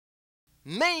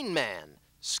Main Man,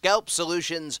 scalp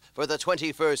solutions for the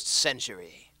 21st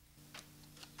century.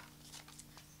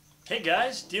 Hey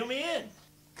guys, deal me in.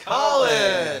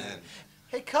 Colin!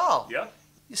 Hey, Carl. Yep.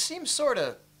 You seem sort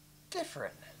of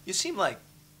different. You seem like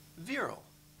virile,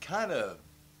 kind of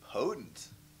potent.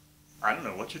 I don't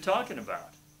know what you're talking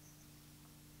about.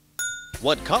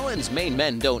 What Colin's main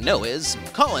men don't know is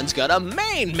Colin's got a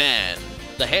main man,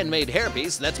 the handmade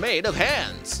hairpiece that's made of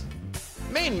hands.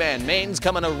 Main Man mains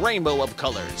come in a rainbow of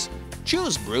colors.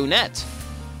 Choose brunette,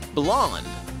 blonde,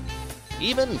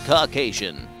 even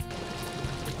Caucasian.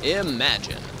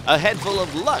 Imagine a head full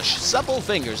of lush, supple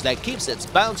fingers that keeps its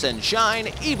bounce and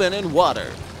shine even in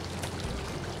water.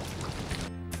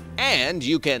 And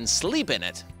you can sleep in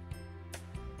it.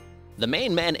 The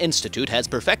Main Man Institute has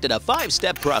perfected a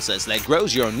 5-step process that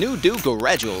grows your new do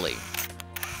gradually.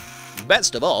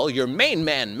 Best of all, your Main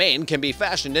Man mane can be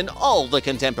fashioned in all the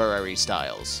contemporary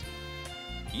styles.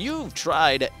 You've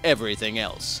tried everything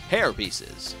else: hair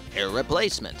pieces, hair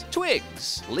replacement,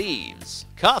 twigs, leaves,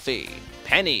 coffee,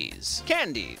 pennies,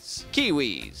 candies,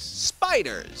 kiwis,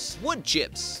 spiders, wood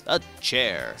chips, a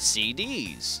chair,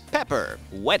 CDs, pepper,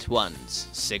 wet ones,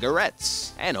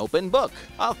 cigarettes, an open book,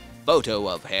 a photo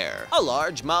of hair, a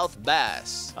largemouth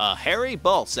bass, a hairy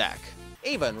ballsack,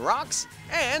 even rocks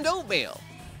and oatmeal.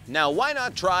 Now why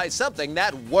not try something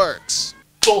that works?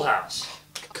 Full house.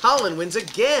 Colin wins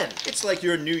again. It's like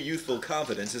your new youthful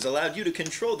confidence has allowed you to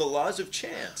control the laws of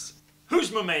chance.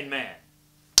 Who's my main man?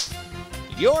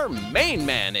 Your main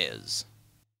man is